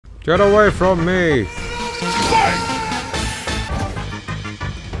Get away from me!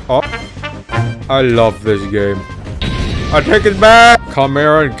 Oh, I love this game. I take it back! Come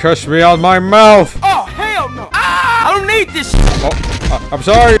here and kiss me on my mouth! Oh, hell no! Ah, I don't need this! Oh, I'm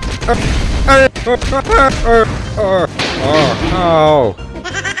sorry! Oh,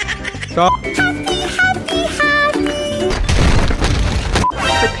 stop!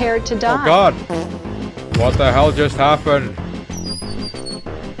 Prepared to die. Oh God! What the hell just happened?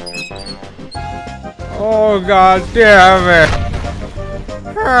 Oh God damn it!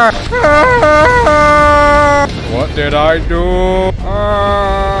 What did I do?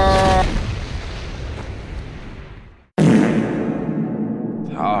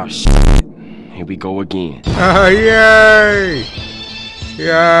 Oh shit. Here we go again. Yay!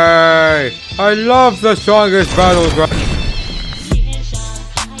 Yay! I love the strongest battleground.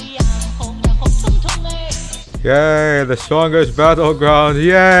 Yay! The strongest battleground.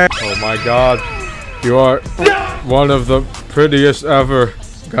 Yay! Oh my God! You are one of the prettiest ever.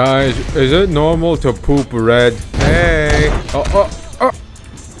 Guys, is it normal to poop red? Hey! Oh.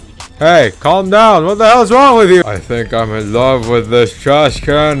 Hey, calm down. What the hell's wrong with you? I think I'm in love with this trash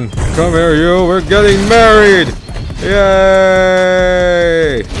can. Come here, you. We're getting married.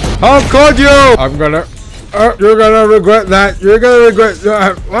 Yay! How could you? I'm gonna... you're gonna regret that. You're gonna regret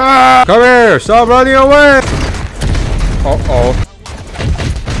that. Ah! Come here. Stop running away. Uh-oh.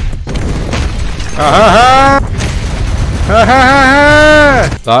 Ha ha ha!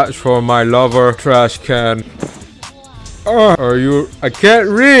 That's for my lover, trash can. Are you? I can't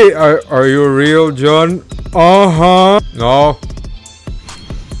read. Are you real, Jun? No.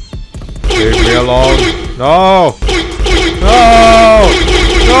 Leave me alone. No. No.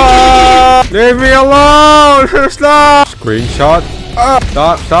 No. Leave me alone. Stop. Screenshot.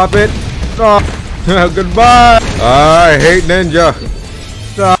 Stop it. Stop. Goodbye. I hate ninja.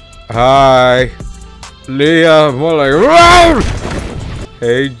 Stop. Hi. Leah, more like round.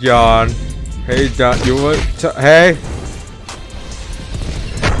 Hey John, you want to, hey?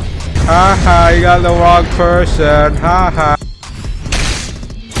 Haha, you got the wrong person. Haha.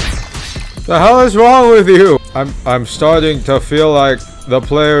 The hell is wrong with you? I'm starting to feel like the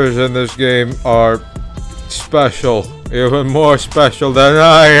players in this game are special, even more special than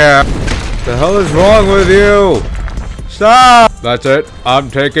I am. The hell is wrong with you? Stop! That's it. I'm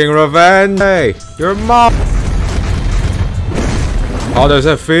taking revenge. Hey, your mom. How does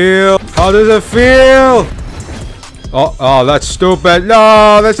it feel? How does it feel? Oh, that's stupid.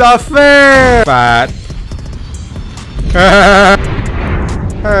 No, that's not fair. Fat.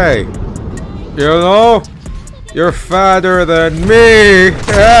 Hey, you know, you're fatter than me.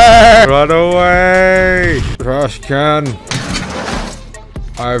 Run away. Trash can.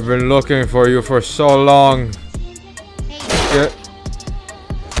 I've been looking for you for so long.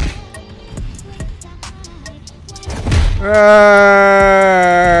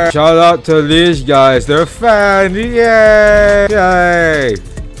 Shout out to these guys, they're fans. Yay! Yay!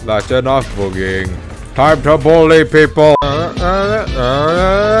 That's enough boogieing. Time to bully people.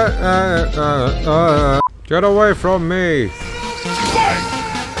 Get away from me.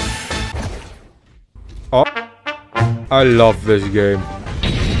 Oh, I love this game.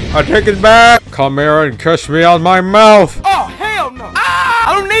 I take it back. Come here and kiss me on my mouth. Oh, hell no. Ah,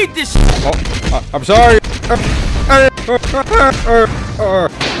 I don't need this. Oh, I'm sorry.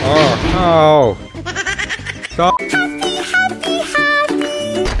 Oh. Stop.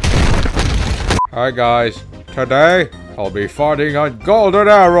 Hi guys. Today, I'll be fighting a golden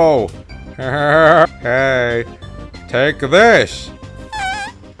arrow. Hey, take this.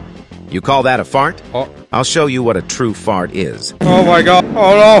 You call that a fart? Oh. I'll show you what a true fart is. Oh my God.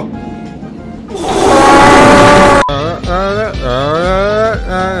 Oh no.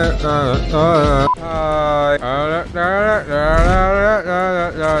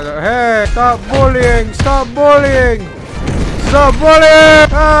 Hey, stop bullying! Stop bullying! Stop bullying!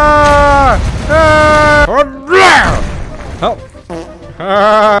 Help!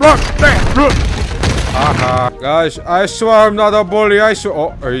 Guys, I swear I'm not a bully. I swear.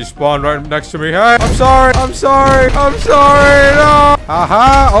 Oh, he spawned right next to me. Hey, I'm sorry. I'm sorry. I'm sorry. No.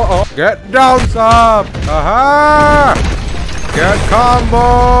 Haha. Get down, stop. Haha. Get combo.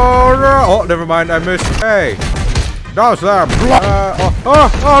 Oh, never mind. I missed. Hey. Down there. No.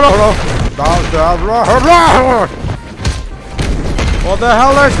 Down there. What the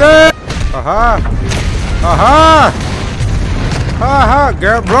hell is this?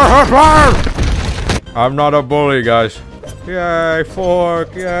 Get. I'm not a bully, guys. Yay,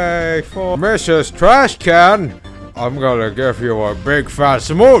 fork. Yay, fork. Mrs. Trash Can, I'm gonna give you a big fat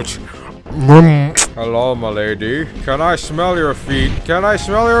smooch. Hello, my lady. Can I smell your feet? Can I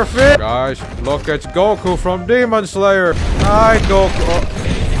smell your feet? Guys, look, it's Goku from Demon Slayer. Hi, Goku. Oh,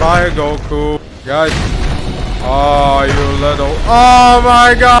 bye, Goku. Guys. Oh, you little. Oh,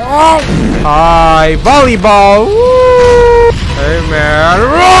 my God. Oh. Hi, volleyball. Woo. Hey, man.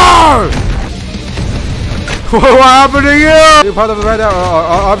 Roar! What happened to you? You're part of the red arrow.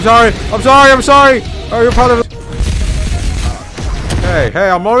 I'm sorry. I'm sorry. I'm sorry. Oh, you're part of the... Hey,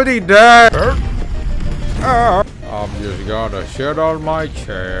 I'm already dead. I'm just gonna sit on my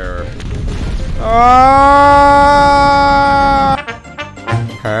chair.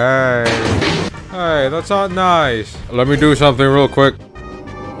 Hey, that's not nice. Let me do something real quick.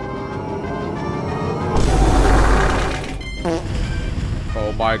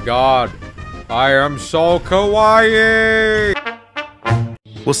 Oh my God. I am so kawaii.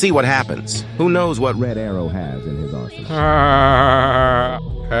 We'll see what happens. Who knows what Red Arrow has in his arsenal?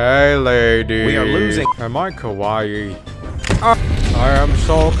 Hey, lady. We are losing. Am I kawaii? I am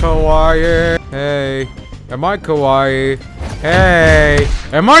so kawaii. Hey. Am I kawaii? Hey.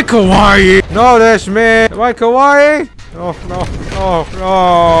 Am I kawaii? No, that's me. Am I kawaii? No.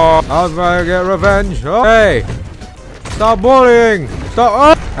 I'm gonna get revenge. Oh. Hey. Stop bullying.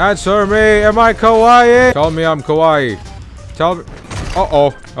 Stop. Oh. Answer me. Am I kawaii? Tell me I'm kawaii. Tell me.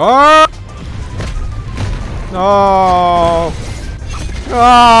 Uh-oh. Oh! No! Oh,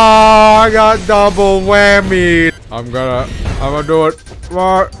 I got double whammy. I'm gonna do it.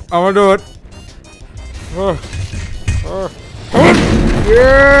 I'm gonna do it.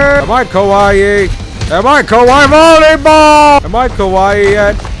 Yeah! Am I kawaii? Am I kawaii volleyball? Am I kawaii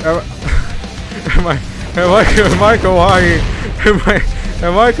yet? Am I kawaii?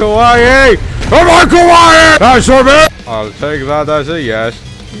 Am I kawaii? Am I kawaii? That's for me! I'll take that as a yes.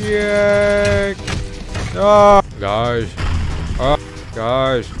 Yay!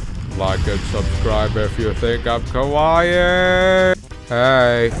 Guys, like and subscribe if you think I'm kawaii.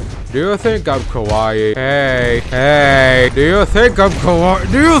 Hey, do you think I'm kawaii? Hey, do you think I'm kawaii?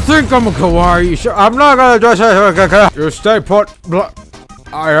 Do you think I'm kawaii? I'm not gonna dress it. You stay put.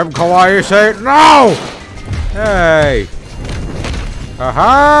 I am kawaii. Say no! Hey.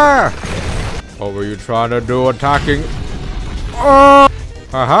 Haha! What were you trying to do attacking? Oh!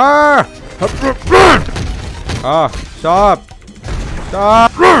 Haha! Stop!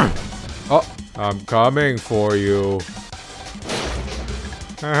 Stop! Oh, I'm coming for you.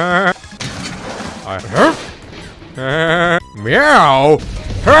 Meow!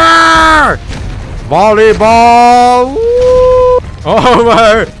 Volleyball! Woo! Oh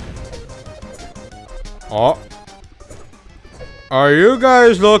my! Oh. Are you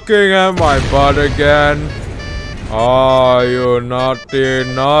guys looking at my butt again? Oh, you naughty.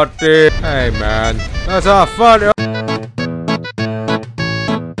 Hey man, that's not fun.